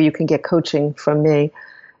 that's where you can get coaching from me.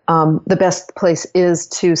 The best place is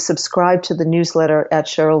to subscribe to the newsletter at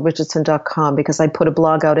CherylRichardson.com, because I put a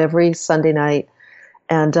blog out every Sunday night,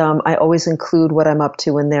 and I always include what I'm up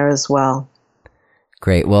to in there as well.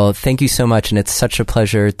 Great. Well, thank you so much, and it's such a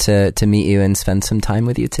pleasure to meet you and spend some time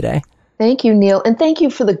with you today. Thank you, Neil, and thank you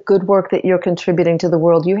for the good work that you're contributing to the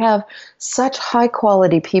world. You have such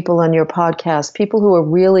high-quality people on your podcast, people who are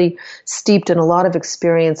really steeped in a lot of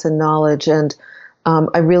experience and knowledge, and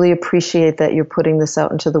I really appreciate that you're putting this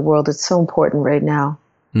out into the world. It's so important right now.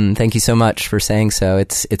 Thank you so much for saying so.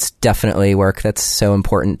 It's definitely work that's so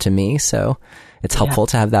important to me, so it's helpful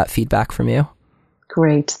to have that feedback from you.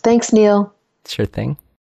 Great. Thanks, Neil. Sure thing.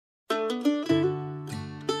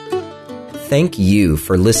 Thank you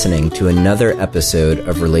for listening to another episode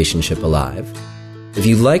of Relationship Alive. If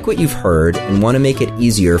you like what you've heard and want to make it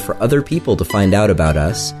easier for other people to find out about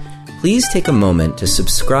us, please take a moment to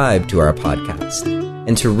subscribe to our podcast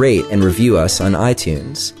and to rate and review us on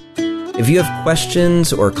iTunes. If you have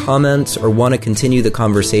questions or comments or want to continue the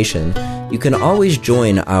conversation, you can always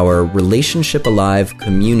join our Relationship Alive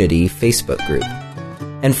community Facebook group.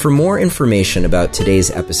 And for more information about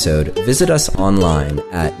today's episode, visit us online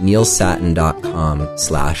at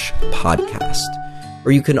neilsattin.com/podcast.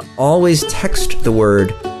 Or you can always text the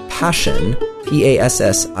word PASSION,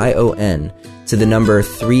 PASSION, to the number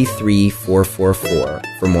 33444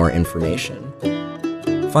 for more information.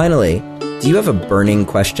 Finally, do you have a burning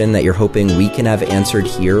question that you're hoping we can have answered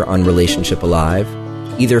here on Relationship Alive,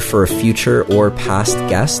 either for a future or past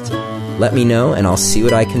guest? Let me know and I'll see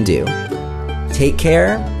what I can do. Take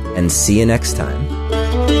care and see you next time.